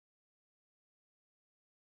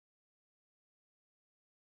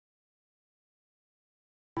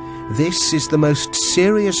This is the most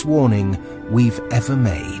serious warning we've ever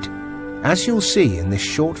made. As you'll see in this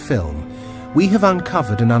short film, we have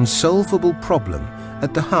uncovered an unsolvable problem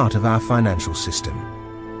at the heart of our financial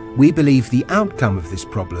system. We believe the outcome of this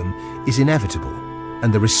problem is inevitable,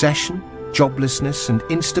 and the recession, joblessness and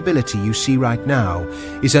instability you see right now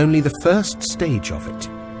is only the first stage of it.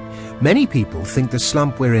 Many people think the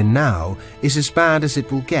slump we're in now is as bad as it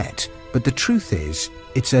will get, but the truth is,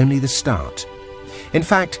 it's only the start. In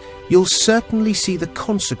fact, you'll certainly see the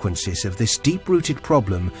consequences of this deep-rooted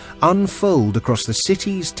problem unfold across the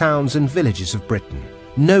cities, towns and villages of Britain.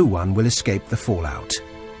 No one will escape the fallout.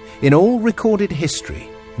 In all recorded history,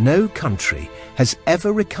 no country has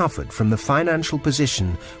ever recovered from the financial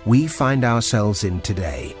position we find ourselves in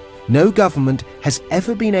today. No government has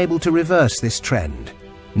ever been able to reverse this trend.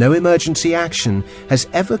 No emergency action has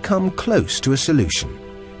ever come close to a solution.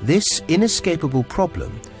 This inescapable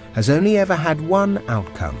problem has only ever had one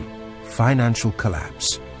outcome: financial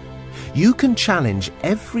collapse. You can challenge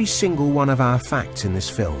every single one of our facts in this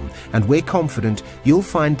film, and we're confident you'll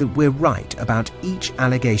find that we're right about each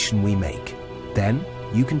allegation we make. Then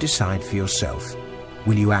you can decide for yourself.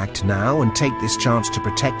 Will you act now and take this chance to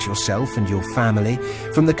protect yourself and your family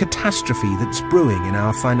from the catastrophe that's brewing in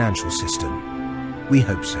our financial system? We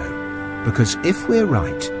hope so, because if we're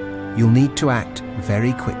right, you'll need to act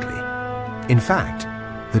very quickly. In fact,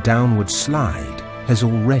 the downward slide has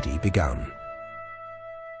already begun.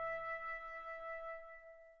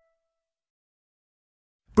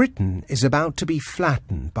 Britain is about to be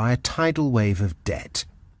flattened by a tidal wave of debt.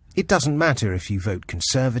 It doesn't matter if you vote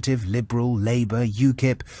Conservative, Liberal, Labour,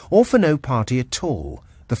 UKIP, or for no party at all.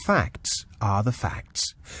 The facts are the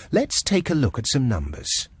facts. Let's take a look at some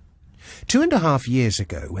numbers. 2.5 years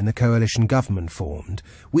ago, when the coalition government formed,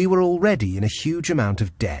 we were already in a huge amount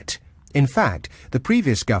of debt. In fact, the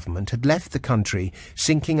previous government had left the country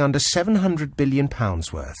sinking under £700 billion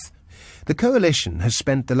worth. The coalition has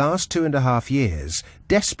spent the last 2.5 years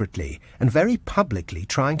desperately and very publicly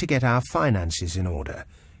trying to get our finances in order.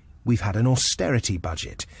 We've had an austerity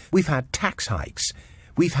budget. We've had tax hikes.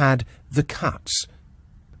 We've had the cuts.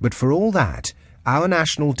 But for all that, our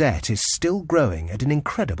national debt is still growing at an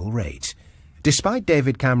incredible rate. Despite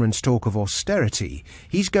David Cameron's talk of austerity,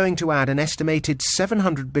 he's going to add an estimated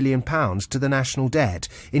 £700 billion to the national debt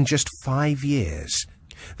in just 5 years.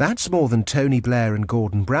 That's more than Tony Blair and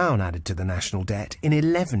Gordon Brown added to the national debt in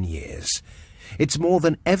 11 years. It's more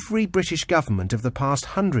than every British government of the past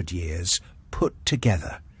 100 years put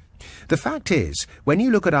together. The fact is, when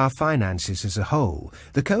you look at our finances as a whole,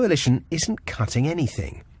 the coalition isn't cutting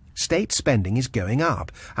anything. State spending is going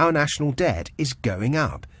up, our national debt is going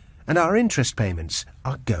up, and our interest payments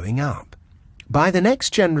are going up. By the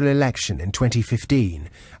next general election in 2015,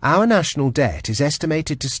 our national debt is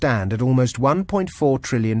estimated to stand at almost £1.4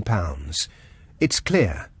 trillion. It's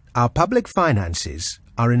clear our public finances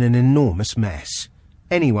are in an enormous mess.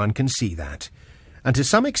 Anyone can see that. And to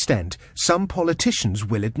some extent, some politicians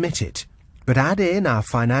will admit it. But add in our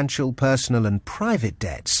financial, personal and private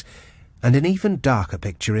debts, and an even darker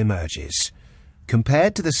picture emerges.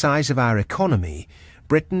 Compared to the size of our economy,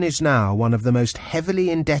 Britain is now one of the most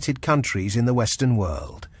heavily indebted countries in the Western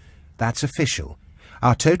world. That's official.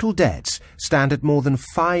 Our total debts stand at more than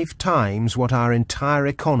 5 times what our entire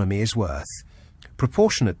economy is worth.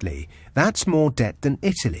 Proportionately, that's more debt than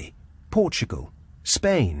Italy, Portugal,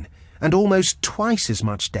 Spain, and almost twice as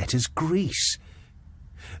much debt as Greece.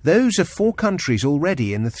 Those are 4 countries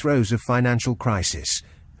already in the throes of financial crisis.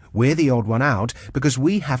 We're the odd one out because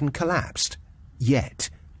we haven't collapsed. Yet.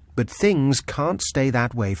 But things can't stay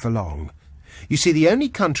that way for long. You see, the only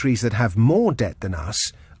countries that have more debt than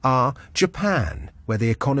us are Japan, where the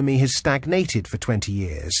economy has stagnated for 20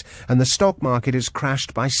 years and the stock market has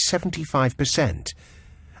crashed by 75%,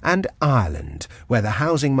 and Ireland, where the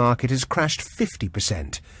housing market has crashed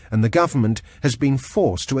 50% and the government has been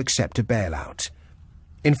forced to accept a bailout.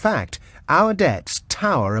 In fact, our debts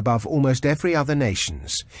tower above almost every other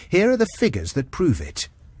nation's. Here are the figures that prove it.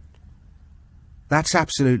 That's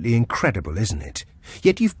absolutely incredible, isn't it?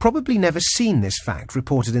 Yet you've probably never seen this fact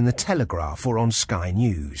reported in the Telegraph or on Sky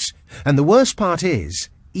News. And the worst part is,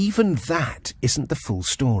 even that isn't the full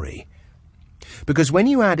story. Because when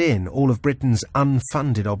you add in all of Britain's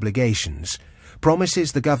unfunded obligations,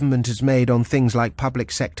 promises the government has made on things like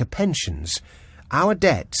public sector pensions, our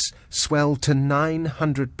debts swell to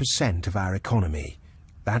 900% of our economy.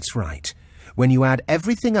 That's right. When you add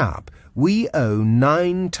everything up, we owe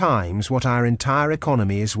 9 times what our entire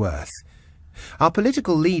economy is worth. Our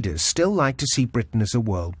political leaders still like to see Britain as a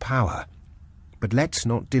world power. But let's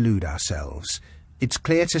not delude ourselves. It's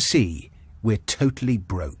clear to see we're totally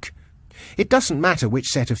broke. It doesn't matter which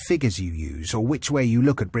set of figures you use or which way you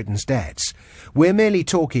look at Britain's debts. We're merely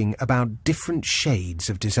talking about different shades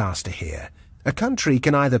of disaster here. A country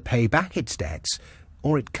can either pay back its debts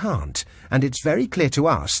or it can't, and it's very clear to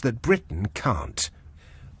us that Britain can't.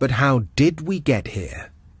 But how did we get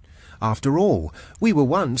here? After all, we were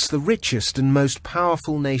once the richest and most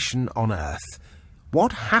powerful nation on earth.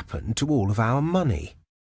 What happened to all of our money?